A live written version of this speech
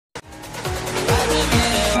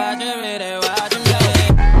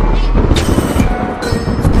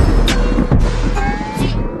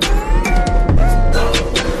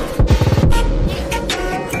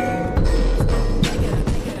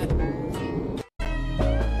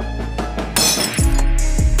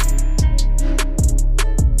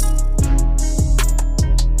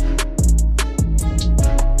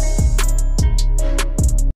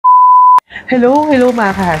Hello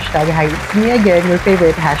mga ka-hashtag. Hi, it's me again, your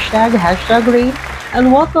favorite hashtag, #Rain,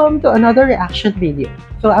 and welcome to another reaction video.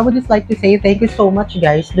 So I would just like to say thank you so much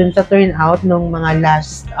guys dun sa turnout ng mga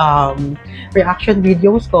last reaction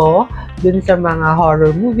videos ko, dun sa mga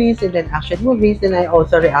horror movies and then action movies, and I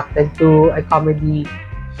also reacted to a comedy.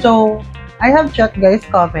 So I have checked guys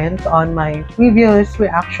comments on my previous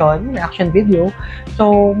reaction video.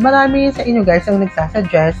 So marami sa inyo guys ang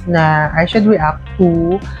nagsasuggest na I should react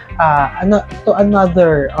to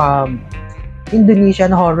another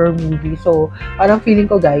Indonesian horror movie. So parang feeling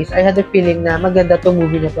ko guys, I had a feeling na maganda tong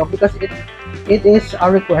movie na to because it is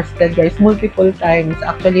requested guys multiple times.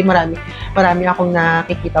 Actually marami akong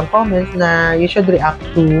nakikitang comments na you should react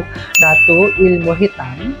to Ratu, Ilmu,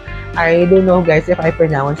 Hitam. I don't know guys if I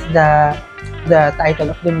pronounce the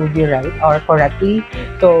title of the movie right or correctly,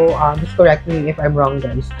 so just correct me if I'm wrong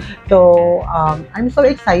guys. So I'm so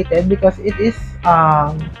excited because it is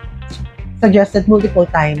suggested multiple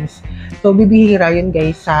times. So bibihira yun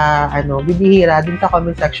guys sa bibihira din sa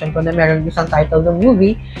comment section ko na meron isang title ng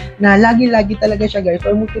movie na lagi-lagi talaga siya guys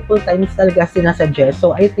or multiple times talaga sinasuggest.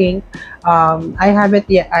 So I think I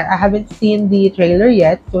haven't seen the trailer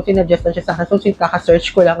yet. So sinuggest na siya sa akin. So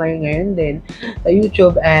kaka-search ko lang ngayon din sa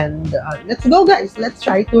YouTube, and let's go guys. Let's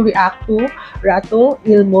try to react to Ratu,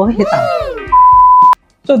 Ilmu, Hitam.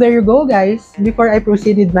 So there you go guys. Before I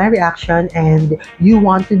proceed with my reaction and you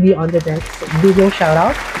want to be on the next video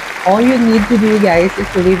shoutout, all you need to do guys is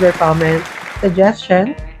to leave your comment,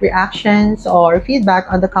 suggestion, reactions, or feedback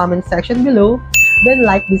on the comment section below. Then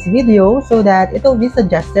like this video so that it will be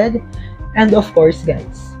suggested. And of course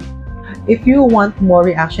guys, if you want more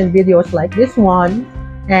reaction videos like this one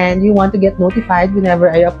and you want to get notified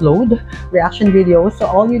whenever I upload reaction videos, so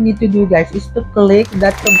all you need to do guys is to click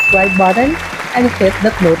that subscribe button and hit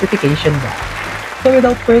that notification bell. So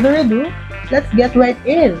without further ado, let's get right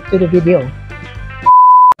into the video.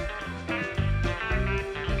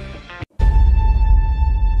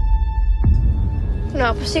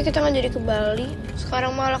 Kenapa sih kita nggak jadi ke Bali?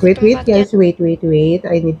 Sekarang malah Wait guys, wait.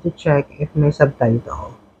 I need to check if may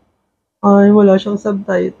subtitle. Ay, wala siyang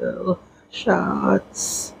subtitle.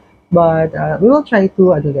 Shots. But we will try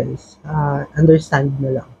to understand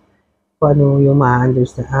na lang kung ano yung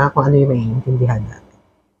ma-understand, kung ano yung maiintindihan natin.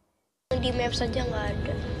 Di map saja nggak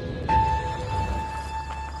ada.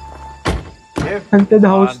 Haunted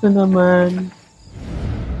house na naman.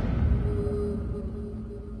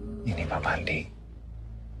 Ini Pak Pandi.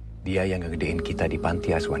 Dia yang ngegedein kita di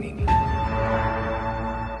panti asuhan ini.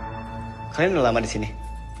 Kalian udah lama di sini?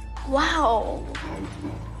 Wow,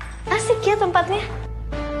 asik ya tempatnya.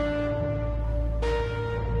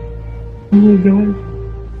 Oh my god.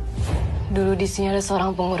 Dulu di sini ada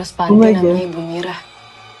seorang pengurus panti namanya Ibu Mira.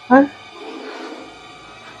 Hah?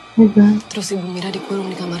 Oh my god. Terus Ibu Mira dikurung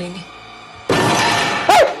di kamar ini.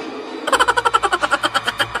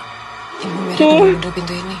 Ibu Mira gedor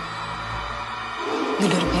pintu ini.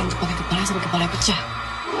 Gedor pintu pakai kepala sampai kepala pecah.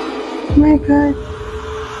 Oh my god.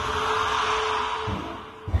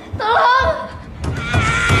 Tolong!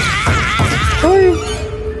 Uy!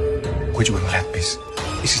 Gue juga ngeliat bis.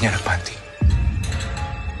 Isinya anak panti.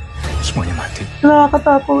 Semuanya mati.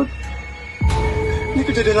 Nakakatakot. Ini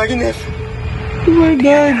kejadian lagi, Nev. Oh my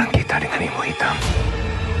god. Menyerang kita dengan ilmu hitam.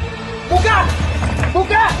 Buka!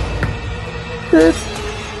 Buka! Oh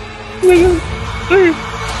my god. Uy!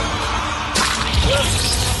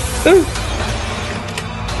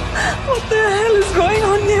 What the hell is going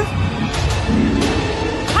on here?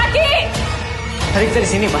 Haki! Tadi kita di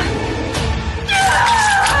sini, Pak.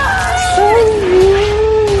 Oh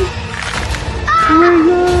my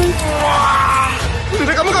god.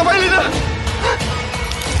 Lina, kamu ngapain, Lina?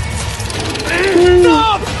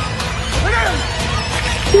 Stop!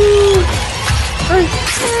 Ay!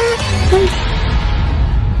 Shit!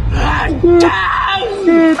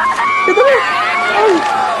 Ito na! Ay!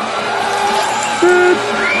 Shit!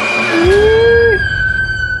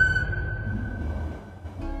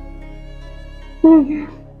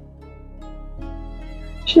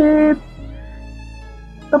 Shit!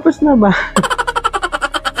 Tapos na ba?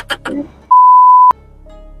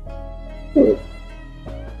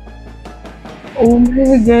 Oh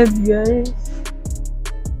my god, guys.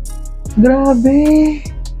 Grabe.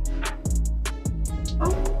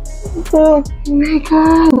 Oh my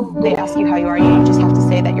god. They ask you how you are, you just have to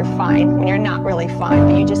say that you're fine when you're not really fine,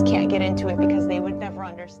 but you just can't get into it because they would never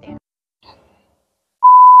understand.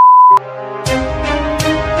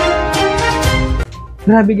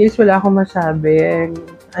 Grabe guys, wala akong masabi.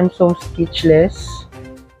 I'm so speechless.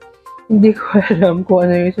 Hindi ko alam kung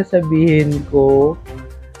ano yung sasabihin ko.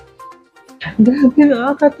 Grabe,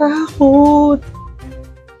 nakakatakot.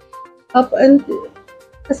 Up and,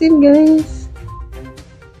 kasi guys,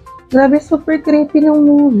 grabe, super creepy ng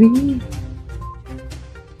movie.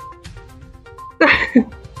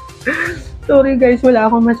 Sorry guys,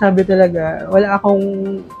 wala akong masabi talaga.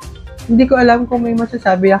 Hindi ko alam kung may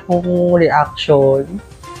masasabi akong reaction.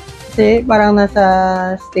 Kasi parang nasa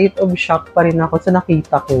state of shock pa rin ako sa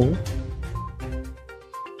nakita ko.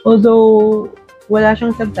 Although, wala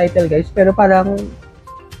siyang subtitle guys, pero parang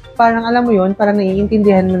alam mo yun, parang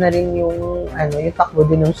naiintindihan mo na rin yung takbo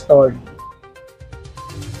din ng story.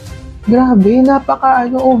 Grabe,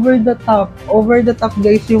 over the top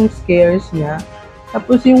guys yung scares niya.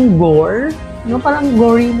 Tapos yung gore, parang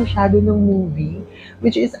gory masyado ng movie,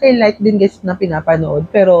 which is I like din guys na pinapanood,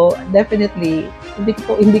 pero definitely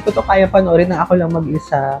hindi ko to kaya panoorin na ako lang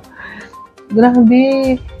mag-isa.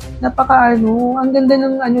 Grabe, ang ganda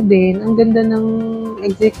ng ang ganda ng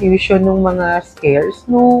execution ng mga scares,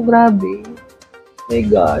 no, grabe. My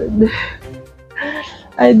God.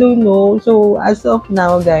 I don't know. So, as of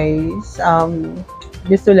now, guys,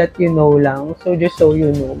 just to let you know lang, so just so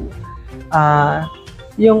you know,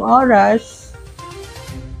 yung oras,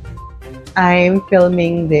 I'm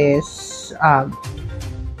filming this,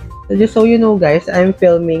 so just so you know, guys, I'm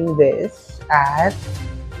filming this at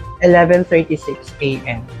 11:36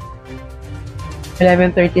 a.m.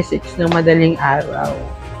 11:36 ng madaling araw.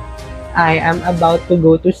 I am about to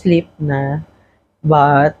go to sleep na,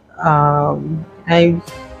 but I've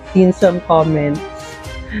seen some comments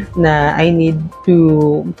na I need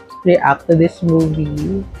to react to this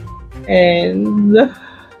movie, and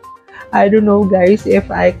I don't know guys if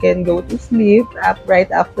I can go to sleep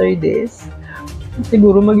right after this.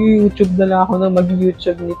 Siguro mag-YouTube na lang ako na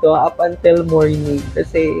mag-YouTube nito up until morning,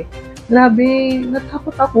 kasi grabe,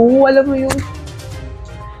 natakot ako. Alam mo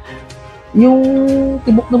yung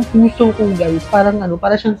tibok ng puso ko guys, para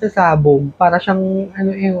siyang sasabog, para siyang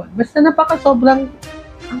basta sobrang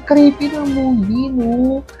ang creepy ng movie,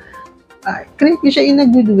 no? Creepy siya in a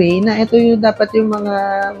good way, na ito yung dapat yung mga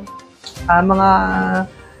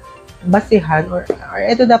basihan, or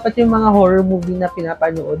ito dapat yung mga horror movie na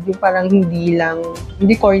pinapanood, yung parang hindi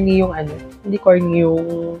corny yung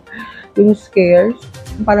scares,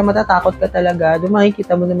 para matatakot ka talaga. Doon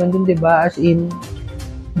makikita mo naman dun, 'di ba? As in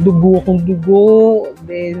dugo kung dugo,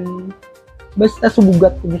 then basta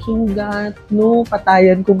sugat kung sugat, no,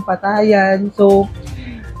 patayan kung patayan. So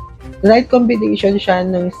right combination siya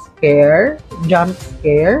ng scare, jump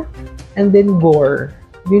scare, and then gore.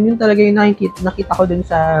 Yun talaga yung nakita ko dun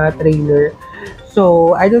sa trailer.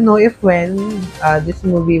 So, I don't know if when this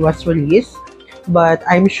movie was released, but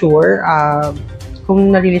I'm sure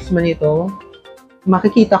kung na-release man ito,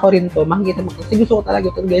 makikita ko rin to. Kasi gusto ko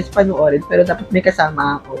talaga ito guys panoorin, pero dapat may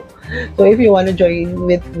kasama ako. So, if you wanna join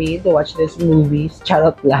with me to watch this movie,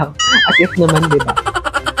 charot lang. As if naman, diba?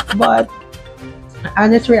 But,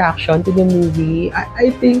 honest reaction to the movie,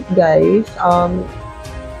 I think guys,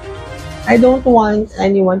 I don't want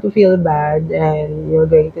anyone to feel bad and you're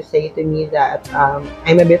going to say to me that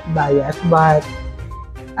I'm a bit biased, but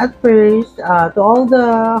at first, to all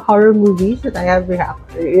the horror movies that I have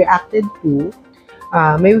reacted to,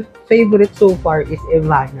 my favorite so far is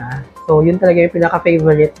Ivana. So, yun talaga yung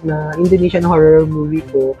pinaka-favorite na Indonesian horror movie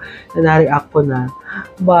ko na na-react ko na.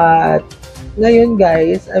 But, ngayon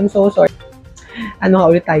guys, I'm so sorry. Ano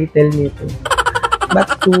nga ulit title nito?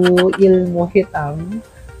 But to Ilmu, Hitam,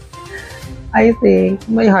 I think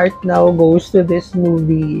my heart now goes to this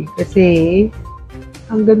movie kasi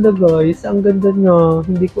ang ganda guys, ang ganda niya.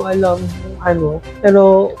 Hindi ko alam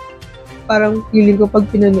pero parang feeling ko pag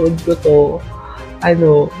pinanood ko to,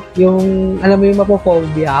 yung alam mo yung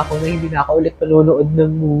mapophobia ako na hindi na ako ulit panonood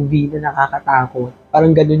ng movie na nakakatakot.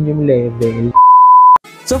 Parang ganun yung level.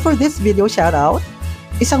 So for this video shoutout,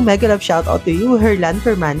 isang mega love shoutout to you, Herlan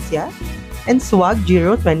Fermancia and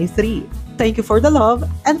Swag023. Thank you for the love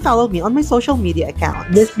and follow me on my social media accounts.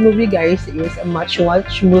 This movie guys is a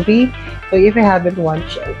much-watched movie. So if you haven't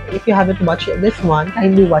watched this one,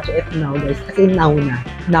 kindly watch it now guys. Kasi now na.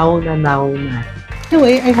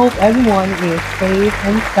 Anyway, I hope everyone is safe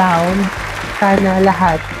and sound. Sana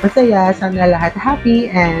lahat masaya, sana lahat happy,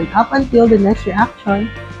 and up until the next reaction.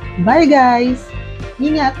 Bye guys!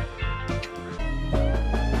 Ingat!